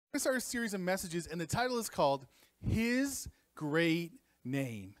We're going to start a series of messages, and the title is called His Great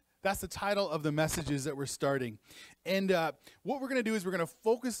Name. That's the title of the messages that we're starting. And what we're going to do is we're going to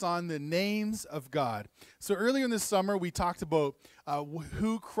focus on the names of God. So earlier in the summer, we talked about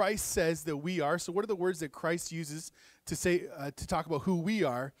who Christ says that we are. So what are the words that Christ uses to say to talk about who we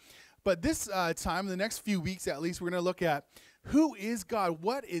are? But this time, the next few weeks at least, we're going to look at who is God?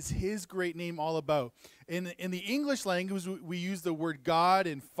 What is His great name all about? In the English language, we use the word God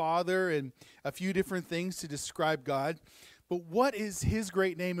and Father and a few different things to describe God. But what is His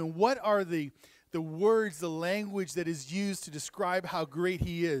great name, and what are the words, the language that is used to describe how great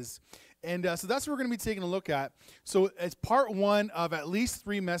He is? And so that's what we're going to be taking a look at. So it's part one of at least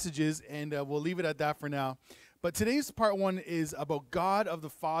 3 messages, and we'll leave it at that for now. But today's part one is about God of the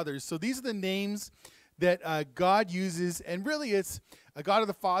Fathers. So these are the names that God uses, and really it's a God of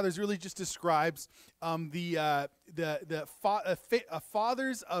the Fathers really just describes the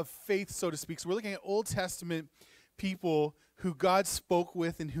fathers of faith, so to speak. So we're looking at Old Testament people who God spoke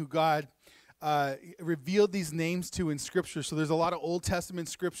with and who God revealed these names to in Scripture. So there's a lot of Old Testament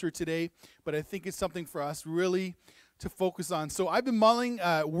Scripture today, but I think it's something for us really to focus on. So I've been mulling,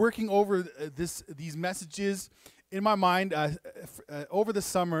 working over these messages in my mind over the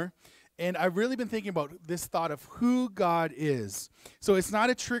summer. And I've really been thinking about this thought of who God is. So it's not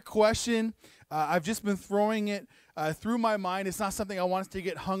a trick question. I've just been throwing it through my mind. It's not something I want us to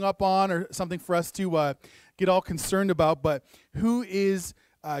get hung up on or something for us to get all concerned about. But who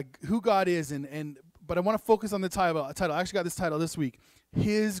God is, but I want to focus on the title. I actually got this title this week: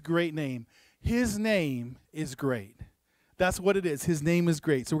 His Great Name. His name is great. That's what it is. His name is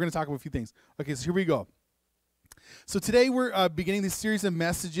great. So we're going to talk about a few things. Okay, so here we go. So today we're beginning this series of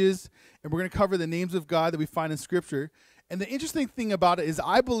messages, and we're going to cover the names of God that we find in Scripture. And the interesting thing about it is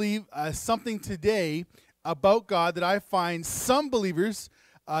I believe something today about God that I find some believers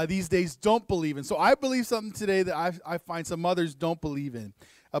these days don't believe in. So I believe something today that I find some others don't believe in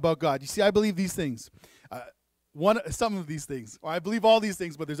about God. You see, I believe these things. Some of these things. Or I believe all these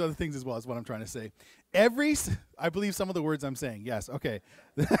things, but there's other things as well, is what I'm trying to say. I believe some of the words I'm saying. Yes, okay.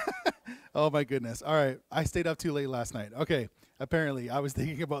 Oh, my goodness. All right. I stayed up too late last night. Okay. Apparently, I was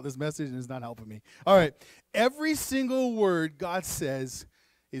thinking about this message, and it's not helping me. All right. Every single word God says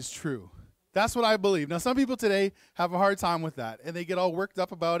is true. That's what I believe. Now, some people today have a hard time with that, and they get all worked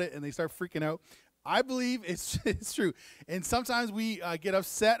up about it, and they start freaking out. I believe it's true. And sometimes we get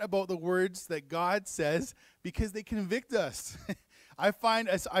upset about the words that God says because they convict us. I found,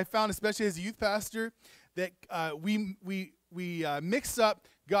 especially as a youth pastor, that we mix up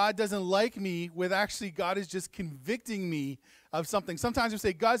God doesn't like me with actually God is just convicting me of something. Sometimes we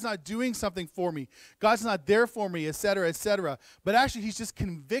say God's not doing something for me. God's not there for me, et cetera, et cetera. But actually He's just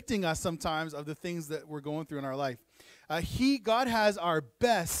convicting us sometimes of the things that we're going through in our life. God has our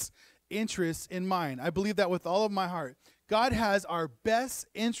best interests in mind. I believe that with all of my heart. God has our best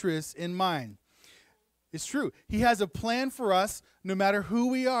interests in mind. It's true. He has a plan for us no matter who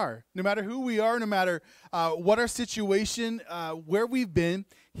we are. No matter who we are, no matter what our situation, where we've been,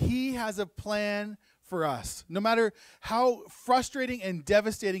 He has a plan for us. No matter how frustrating and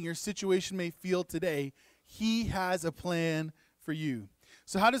devastating your situation may feel today, He has a plan for you.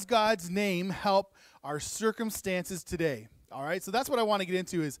 So how does God's name help our circumstances today? All right, so that's what I want to get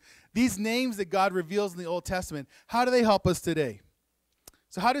into is these names that God reveals in the Old Testament, how do they help us today?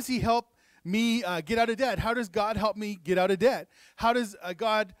 So how does He help me get out of debt? How does God help me get out of debt? How does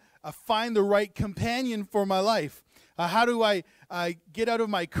God find the right companion for my life? How do I get out of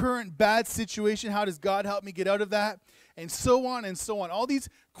my current bad situation? How does God help me get out of that? And so on and so on. All these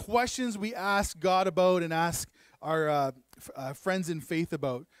questions we ask God about and ask our friends in faith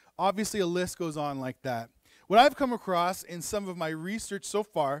about. Obviously, a list goes on like that. What I've come across in some of my research so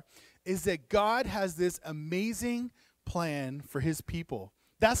far is that God has this amazing plan for His people.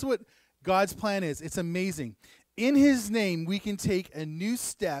 That's what God's plan is. It's amazing. In His name, we can take a new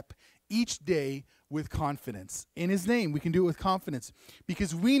step each day with confidence. In His name, we can do it with confidence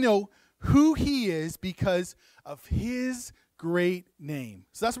because we know who He is because of His great name.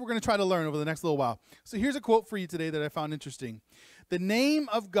 So that's what we're going to try to learn over the next little while. So here's a quote for you today that I found interesting. The name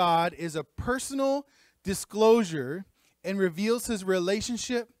of God is a personal disclosure and reveals His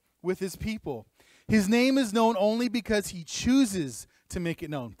relationship with His people. His name is known only because He chooses to make it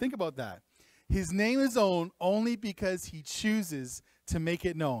known. Think about that. His name is known only because He chooses to make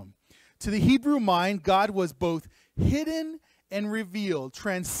it known. To the Hebrew mind, God was both hidden and revealed,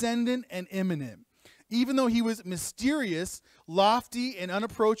 transcendent and immanent. Even though He was mysterious, lofty, and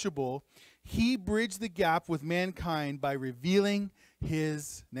unapproachable, He bridged the gap with mankind by revealing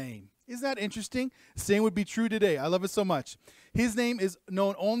His name. Isn't that interesting? Same would be true today. I love it so much. His name is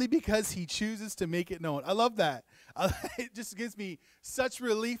known only because he chooses to make it known. I love that. It just gives me such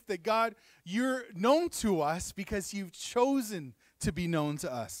relief that God, you're known to us because you've chosen to be known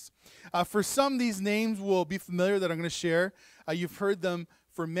to us. For some, these names will be familiar that I'm going to share. You've heard them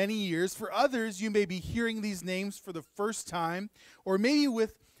for many years. For others, you may be hearing these names for the first time, or maybe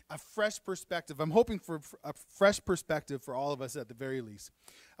with a fresh perspective. I'm hoping for a fresh perspective for all of us at the very least.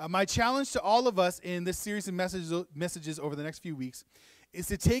 My challenge to all of us in this series of messages over the next few weeks is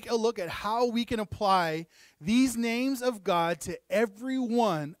to take a look at how we can apply these names of God to every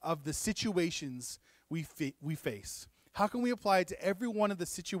one of the situations we face. How can we apply it to every one of the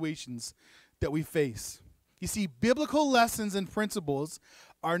situations that we face? You see, biblical lessons and principles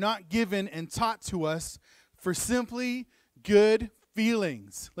are not given and taught to us for simply good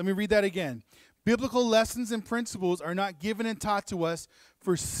feelings. Let me read that again. Biblical lessons and principles are not given and taught to us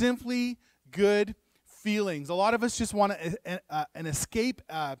for simply good feelings. A lot of us just want an escape,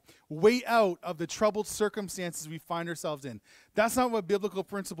 way out of the troubled circumstances we find ourselves in. That's not what biblical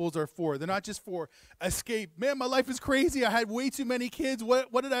principles are for. They're not just for escape. Man, my life is crazy. I had way too many kids. What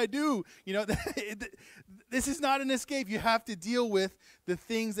did I do? You know, this is not an escape. You have to deal with the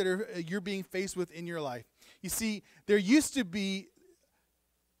things that you're being faced with in your life. You see, there used to be,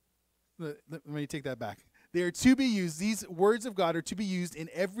 let me take that back. They are to be used, these words of God are to be used in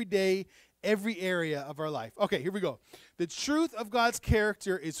every area of our life. Okay, here we go. The truth of God's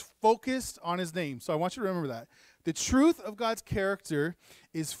character is focused on his name. So I want you to remember that. The truth of God's character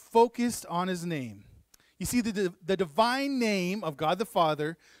is focused on his name. You see, the divine name of God the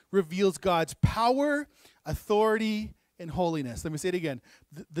Father reveals God's power, authority, and holiness. Let me say it again.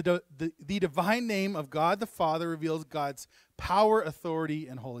 The divine name of God the Father reveals God's power, authority,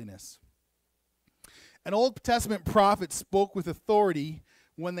 and holiness. An Old Testament prophet spoke with authority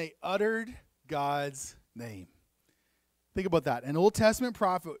when they uttered God's name. Think about that. An Old Testament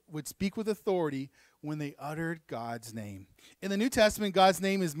prophet would speak with authority when they uttered God's name. In the New Testament, God's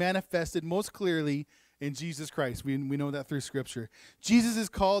name is manifested most clearly in Jesus Christ. We know that through Scripture. Jesus is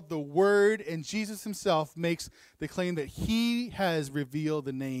called the Word, and Jesus himself makes the claim that he has revealed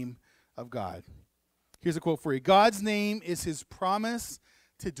the name of God. Here's a quote for you. God's name is his promise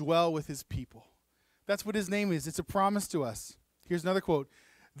to dwell with his people. That's what his name is. It's a promise to us. Here's another quote.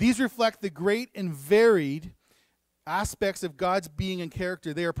 These reflect the great and varied aspects of God's being and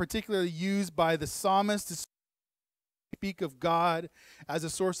character. They are particularly used by the psalmist to speak of God as a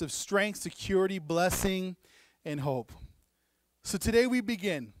source of strength, security, blessing, and hope. So today we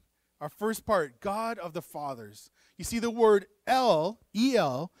begin our first part, God of the Fathers. You see, the word El,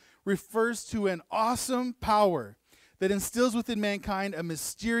 E-L, refers to an awesome power that instills within mankind a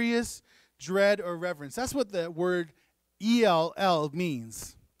mysterious dread or reverence. That's what the word E-L-L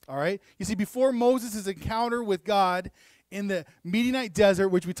means. All right? You see, before Moses' encounter with God in the Midianite desert,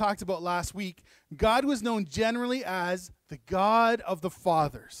 which we talked about last week, God was known generally as the God of the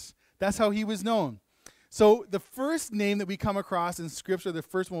Fathers. That's how he was known. So the first name that we come across in Scripture, the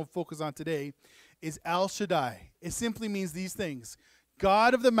first one we'll focus on today, is El Shaddai. It simply means these things: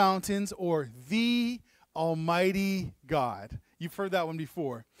 God of the mountains, or the Almighty God. You've heard that one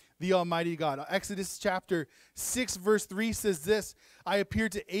before. The Almighty God. Exodus chapter 6 verse 3 says this: I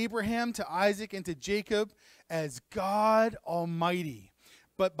appeared to Abraham, to Isaac, and to Jacob as God Almighty.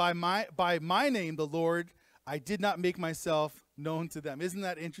 But by my name, the Lord, I did not make myself known to them. Isn't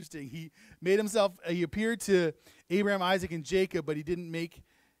that interesting? He appeared to Abraham, Isaac, and Jacob, but he didn't make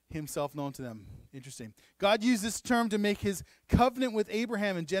himself known to them. Interesting. God used this term to make his covenant with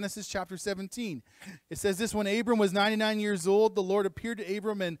Abraham in Genesis chapter 17. It says this: when Abram was 99 years old, the Lord appeared to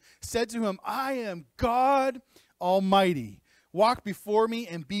Abram and said to him, I am God Almighty. Walk before me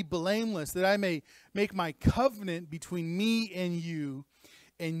and be blameless, that I may make my covenant between me and you,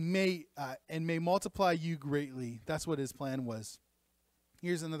 and may multiply you greatly. That's what his plan was.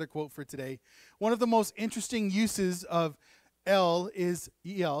 Here's another quote for today. One of the most interesting uses of El is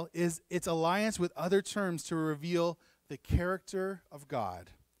its alliance with other terms to reveal the character of God.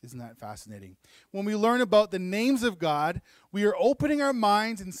 Isn't that fascinating? When we learn about the names of God, we are opening our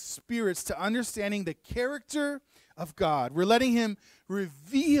minds and spirits to understanding the character of God. We're letting him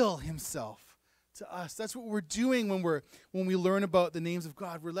reveal himself to us. That's what we're doing when we learn about the names of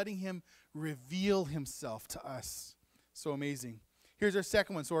God. We're letting him reveal himself to us. So amazing. Here's our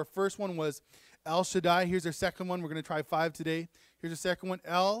second one. So our first one was El Shaddai. Here's our second one. We're going to try 5 today. Here's our second one,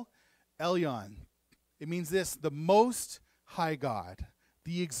 El Elyon. It means this: the Most High God,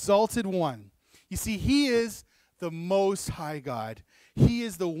 the Exalted One. You see, he is the Most High God. He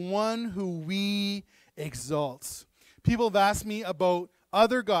is the one who we exalt. People have asked me about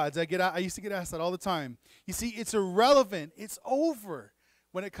other gods. I used to get asked that all the time. You see, it's irrelevant. It's over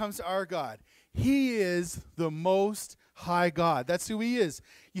when it comes to our God. He is the most high God. That's who he is.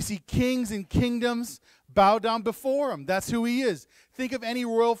 You see, kings and kingdoms bow down before him. That's who he is. Think of any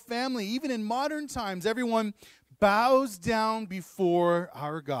royal family. Even in modern times, everyone bows down before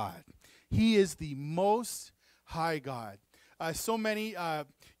our God. He is the most high God. So many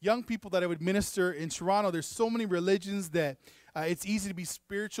young people that I would minister in Toronto, there's so many religions that it's easy to be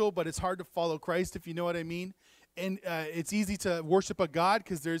spiritual, but it's hard to follow Christ, if you know what I mean. And it's easy to worship a God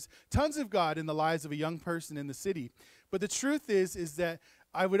because there's tons of God in the lives of a young person in the city. But the truth is that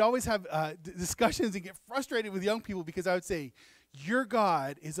I would always have discussions and get frustrated with young people because I would say, your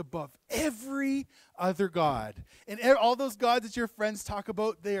God is above every other God. And all those gods that your friends talk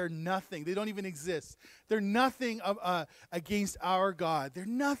about, they are nothing. They don't even exist. They're nothing against our God. They're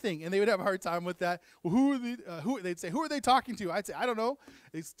nothing. And they would have a hard time with that. Well, they'd say, who are they talking to? I'd say, I don't know.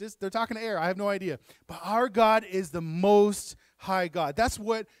 It's just, they're talking to air. I have no idea. But our God is the most high God. That's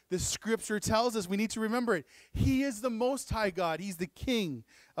what the scripture tells us. We need to remember it. He is the most high God. He's the king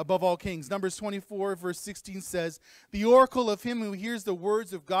above all kings. Numbers 24 verse 16 says, the oracle of him who hears the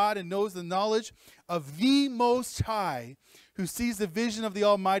words of God and knows the knowledge of the Most High, who sees the vision of the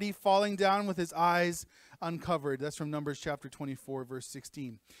Almighty falling down with his eyes uncovered. That's from Numbers chapter 24 verse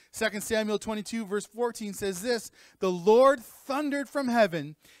 16. 2 Samuel 22 verse 14 says this, the Lord thundered from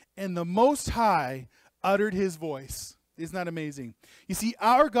heaven and the Most High uttered his voice. Isn't that amazing? You see,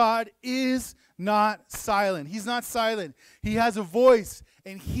 our God is not silent. He's not silent. He has a voice,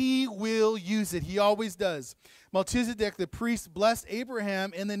 and he will use it. He always does. Melchizedek, the priest, blessed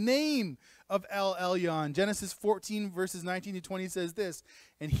Abraham in the name of El Elyon. Genesis 14, verses 19 to 20 says this,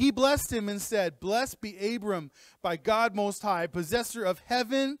 and he blessed him and said, blessed be Abram by God Most High, possessor of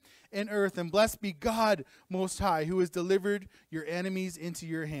heaven and earth, and blessed be God Most High, who has delivered your enemies into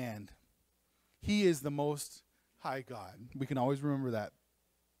your hand. He is the most high God. We can always remember that.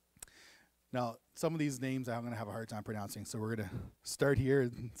 Now, some of these names I'm going to have a hard time pronouncing, so we're going to start here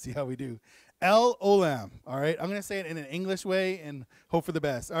and see how we do. El Olam, all right? I'm going to say it in an English way and hope for the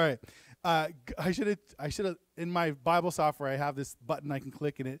best. All right. I should have, in my Bible software, I have this button I can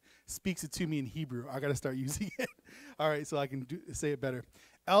click, and it speaks it to me in Hebrew. I got to start using it. All right, so I can say it better.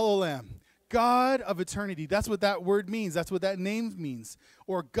 El Olam. God of eternity. That's what that word means. That's what that name means.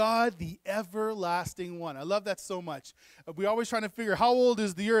 Or God, the everlasting one. I love that so much. We're always trying to figure how old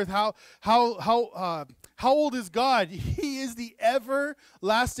is the earth? How old is God? He is the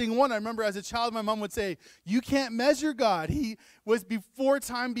everlasting one. I remember as a child, my mom would say, you can't measure God. He was before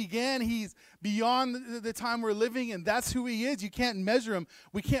time began. He's beyond the time we're living, and that's who he is. You can't measure him.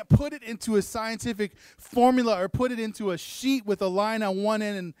 We can't put it into a scientific formula or put it into a sheet with a line on one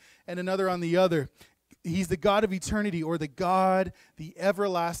end and another on the other. He's the God of eternity, or the God, the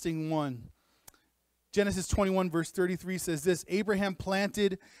everlasting one. Genesis 21 verse 33 says this, Abraham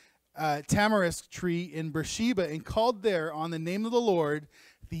planted a tamarisk tree in Beersheba and called there on the name of the Lord,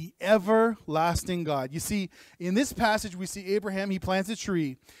 the everlasting God. You see, in this passage we see Abraham, he plants a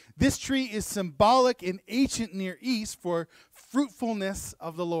tree. This tree is symbolic in ancient Near East for fruitfulness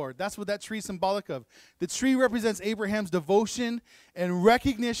of the Lord. That's what that tree is symbolic of. The tree represents Abraham's devotion and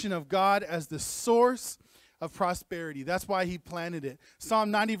recognition of God as the source of prosperity. That's why he planted it.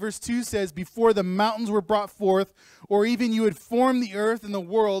 Psalm 90 verse 2 says, before the mountains were brought forth, or even you had formed the earth and the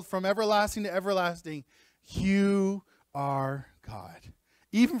world from everlasting to everlasting, you are God.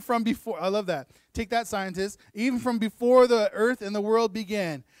 Even from before, I love that. Take that, scientists. Even from before the earth and the world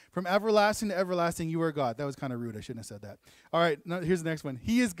began, from everlasting to everlasting, you are God. That was kind of rude. I shouldn't have said that. All right, now here's the next one.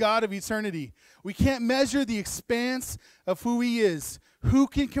 He is God of eternity. We can't measure the expanse of who he is. Who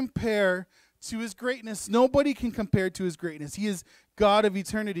can compare to his greatness? Nobody can compare to his greatness. He is God of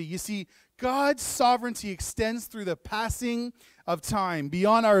eternity. You see, God's sovereignty extends through the passing of time,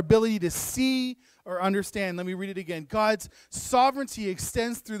 beyond our ability to see or understand. Let me read it again. God's sovereignty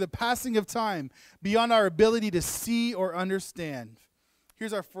extends through the passing of time, beyond our ability to see or understand.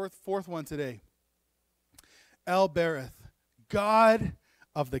 Here's our fourth one today. El Berith, God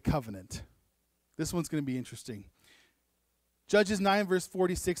of the covenant. This one's going to be interesting. Judges 9 verse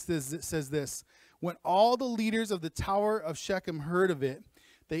 46 says this, when all the leaders of the tower of Shechem heard of it,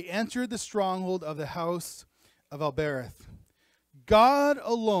 they entered the stronghold of the house of El Berith. God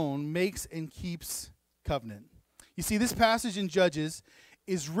alone makes and keeps covenant. You see, this passage in Judges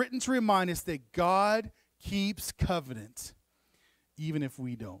is written to remind us that God keeps covenant, even if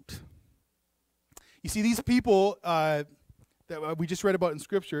we don't. You see, these people that we just read about in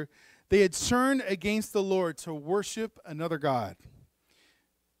Scripture, they had turned against the Lord to worship another God.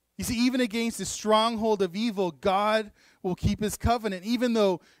 You see, even against the stronghold of evil, God will keep his covenant. Even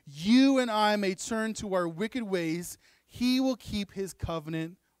though you and I may turn to our wicked ways, he will keep his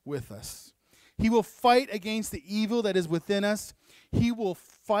covenant with us. He will fight against the evil that is within us. He will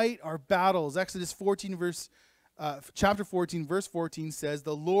fight our battles. Exodus 14, chapter 14, verse 14 says,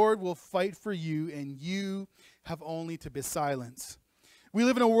 "The Lord will fight for you, and you have only to be silent." We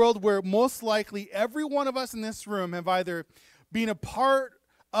live in a world where most likely every one of us in this room have either been a part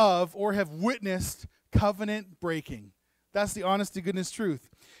of or have witnessed covenant breaking. That's the honest to goodness truth.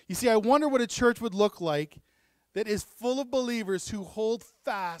 You see, I wonder what a church would look like that is full of believers who hold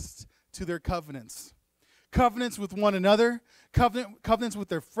fast to their covenants. Covenants with one another, covenants with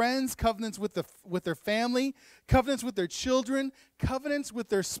their friends, covenants with their family, covenants with their children, covenants with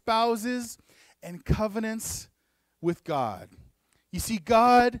their spouses, and covenants with God. You see,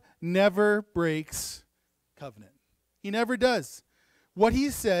 God never breaks covenant. He never does. What he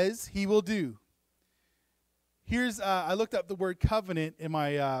says, he will do. I looked up the word covenant in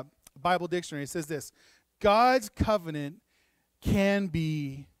my Bible dictionary. It says this: God's covenant can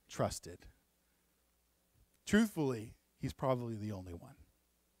be trusted. Truthfully, he's probably the only one,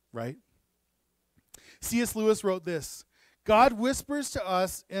 right? C.S. Lewis wrote this: God whispers to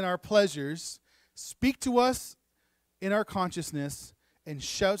us in our pleasures, speaks to us in our consciousness, and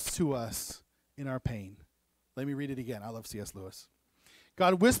shouts to us in our pain. Let me read it again. I love C.S. Lewis.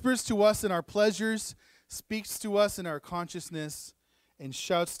 God whispers to us in our pleasures, speaks to us in our consciousness, and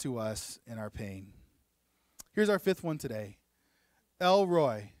shouts to us in our pain. Here's our fifth one today.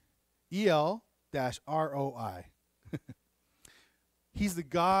 El-Roi. E-L-R-O-I. He's the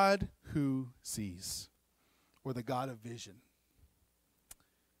God who sees, or the God of vision.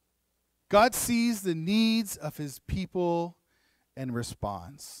 God sees the needs of his people and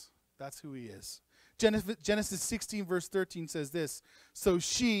responds. That's who he is. Genesis 16, verse 13 says this: So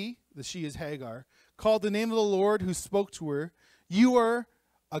she, the she is Hagar, called the name of the Lord who spoke to her, "You are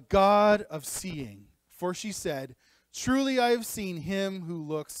a God of seeing." For she said, "Truly I have seen him who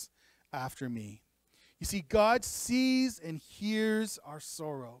looks after me." You see, God sees and hears our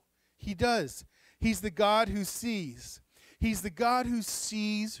sorrow. He does. He's the God who sees. He's the God who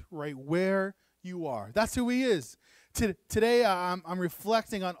sees right where you are. That's who he is. Today, I'm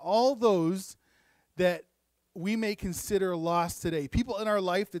reflecting on all those that we may consider lost today. People in our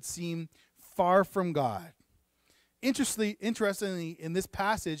life that seem far from God. Interestingly, in this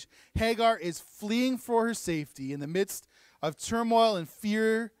passage, Hagar is fleeing for her safety in the midst of turmoil and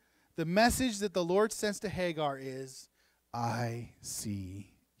fear. The message that the Lord sends to Hagar is, "I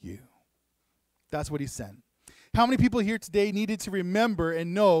see you." That's what he sent. How many people here today needed to remember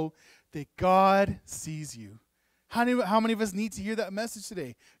and know that God sees you? How many of us need to hear that message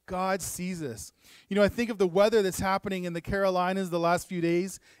today? God sees us. You know, I think of the weather that's happening in the Carolinas the last few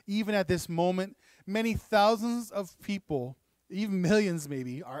days. Even at this moment, many thousands of people, even millions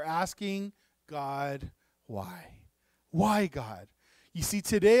maybe, are asking God, why? Why, God? You see,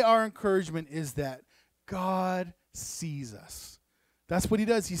 today our encouragement is that God sees us. That's what he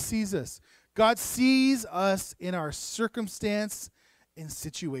does. He sees us. God sees us in our circumstance and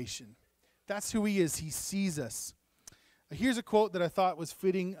situation. That's who he is. He sees us. Here's a quote that I thought was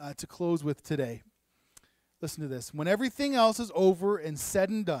fitting to close with today. Listen to this. When everything else is over and said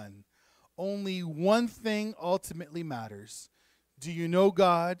and done, only one thing ultimately matters. Do you know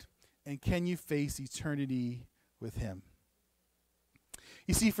God, and can you face eternity with him?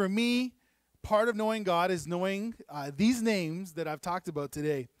 You see, for me, part of knowing God is knowing these names that I've talked about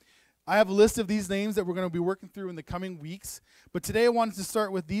today. I have a list of these names that we're going to be working through in the coming weeks. But today I wanted to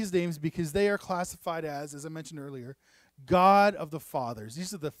start with these names because they are classified as I mentioned earlier, God of the fathers.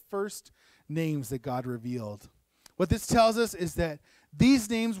 These are the first names that God revealed. What this tells us is that these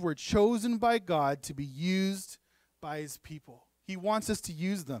names were chosen by God to be used by his people. He wants us to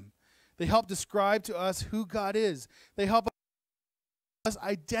use them. They help describe to us who God is. They help us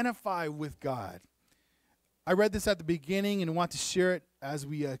identify with God. I read this at the beginning and want to share it as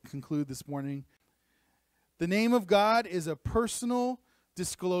we conclude this morning. The name of God is a personal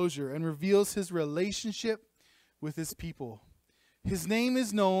disclosure and reveals his relationship with his people. His name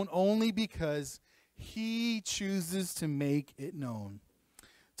is known only because he chooses to make it known.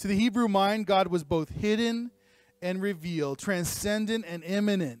 To the Hebrew mind, God was both hidden and revealed, transcendent and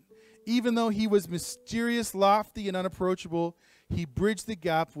immanent. Even though he was mysterious, lofty, and unapproachable, he bridged the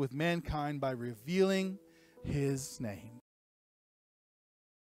gap with mankind by revealing his name.